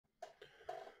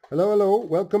Hello,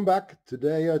 welcome back.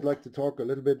 Today I'd like to talk a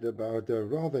little bit about a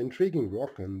rather intriguing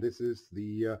rock, and this is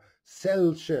the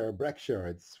Sälkär Breccia.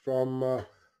 It's from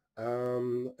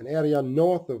an area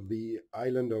north of the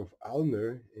island of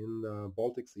Alnö in the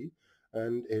Baltic Sea,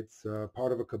 and it's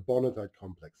part of a carbonatite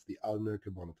complex, the Alnö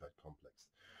Carbonatite Complex.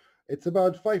 It's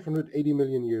about 580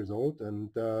 million years old, and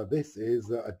this is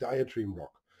a diatreme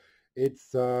rock.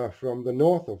 It's from the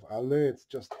north of Alnö. It's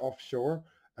just offshore,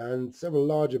 and several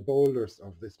larger boulders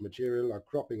of this material are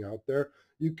cropping out there.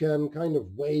 You can kind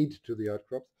of wade to the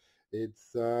outcrops.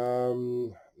 It's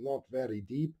not very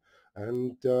deep,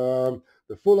 and the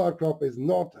full outcrop is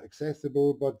not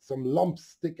accessible, but some lumps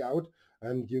stick out,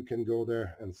 and you can go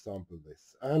there and sample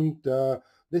this. And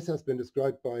this has been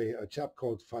described by a chap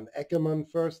called Van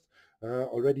Eckermann first,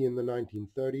 already in the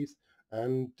 1930s,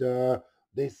 and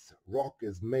this rock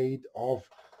is made of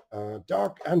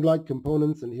dark and light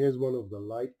components, and here's one of the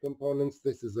light components.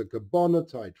 This is a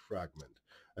carbonatite fragment,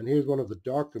 and here's one of the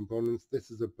dark components.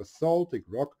 This is a basaltic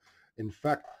rock. In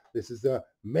fact, this is a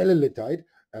melilitite,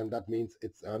 and that means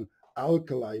it's an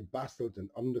alkali basalt and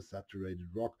undersaturated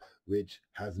rock which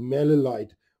has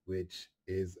melilite, which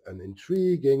is an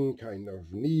intriguing kind of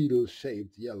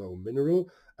needle-shaped yellow mineral,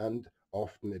 and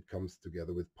often it comes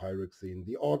together with pyroxene.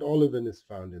 The odd olivine is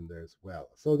found in there as well.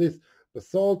 So this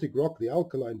basaltic rock, the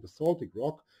alkaline basaltic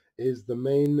rock, is the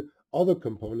main other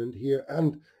component here,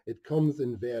 and it comes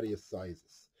in various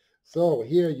sizes. So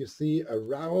here you see a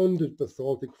rounded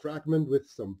basaltic fragment with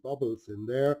some bubbles in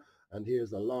there, and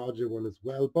here's a larger one as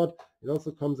well, but it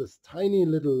also comes as tiny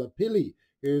little lapilli.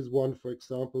 Here's one, for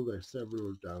example. There's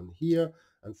several down here,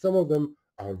 and some of them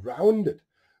are rounded.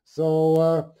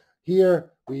 So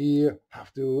here we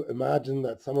have to imagine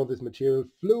that some of this material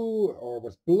flew or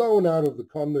was blown out of the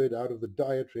conduit, out of the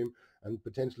diatreme, and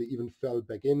potentially even fell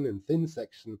back in thin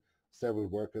section. Several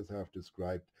workers have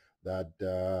described that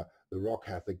the rock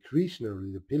has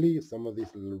accretionary lapilli. Some of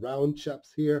these little round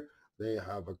chaps here, they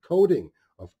have a coating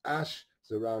of ash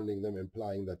surrounding them,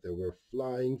 implying that they were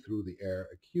flying through the air,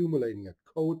 accumulating a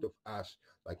coat of ash,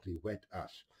 likely wet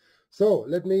ash. So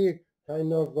let me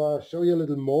kind of show you a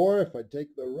little more. If I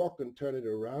take the rock and turn it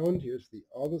around, here's the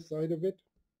other side of it.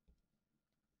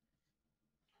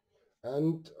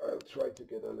 And I'll try to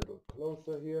get a little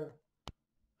closer here.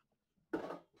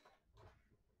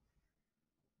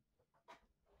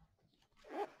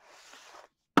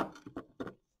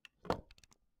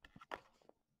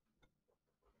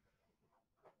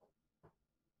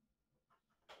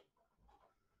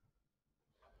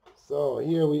 So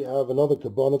here we have another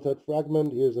carbonatite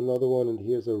fragment. Here's another one, and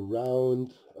here's a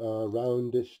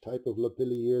roundish type of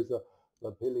lapilli. Here's a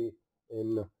lapilli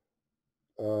in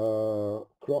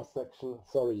cross section.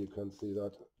 Sorry, you can't see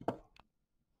that.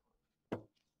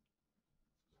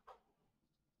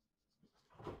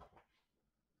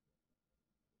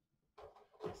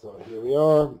 So here we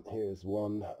are. Here's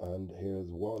one, and here's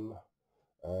one,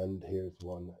 and here's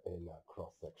one in a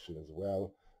cross section as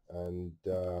well, and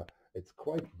it's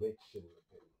quite rich in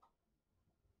lapilli.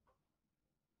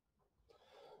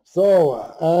 So,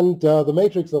 and the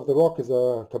matrix of the rock is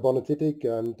a carbonatitic,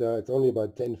 and it's only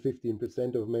about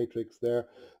 10–15% of matrix there.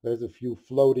 There's a few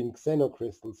floating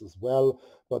xenocrystals as well,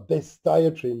 but this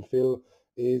diatreme fill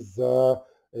is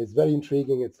very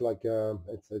intriguing. It's like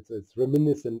it's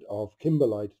reminiscent of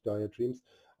kimberlite diatremes,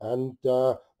 and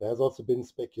there has also been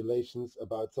speculations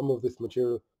about some of this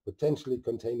material potentially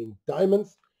containing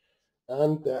diamonds,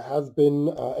 and there has been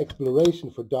exploration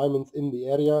for diamonds in the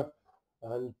area.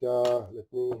 And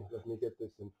let me get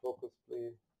this in focus,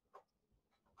 please.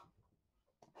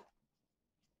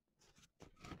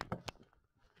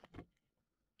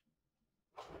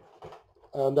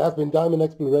 And there has been diamond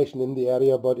exploration in the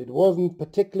area, but it wasn't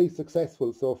particularly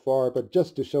successful so far. But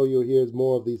just to show you, here's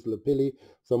more of these lapilli.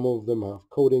 Some of them have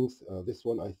coatings. This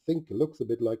one, I think, looks a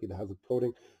bit like it has a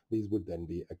coating. These would then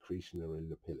be accretionary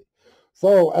lapilli.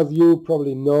 So, as you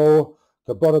probably know,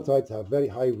 carbonatites have very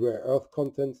high rare earth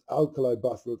contents. Alkali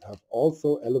basalt have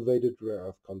also elevated rare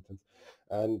earth contents.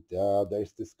 And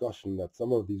there's discussion that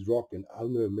some of these rock in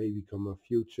Alnö may become a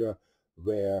future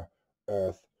rare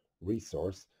earth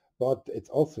resource. But it's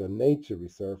also a nature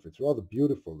reserve. It's rather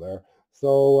beautiful there.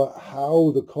 So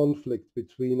how the conflict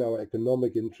between our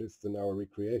economic interests and our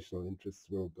recreational interests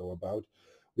will go about,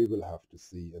 we will have to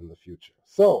see in the future.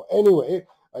 So anyway,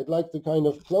 I'd like to kind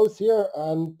of close here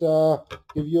and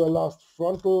give you a last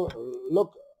frontal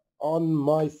look on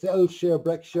my Sälkär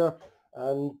Breccia.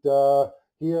 And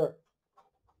here,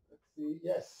 let's see,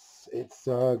 yes, it's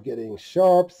getting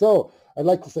sharp. So I'd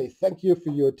like to say thank you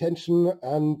for your attention,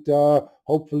 and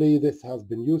hopefully this has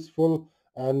been useful.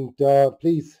 And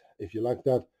please, if you like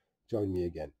that, join me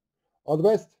again. All the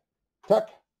best. Tack,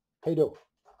 hej då!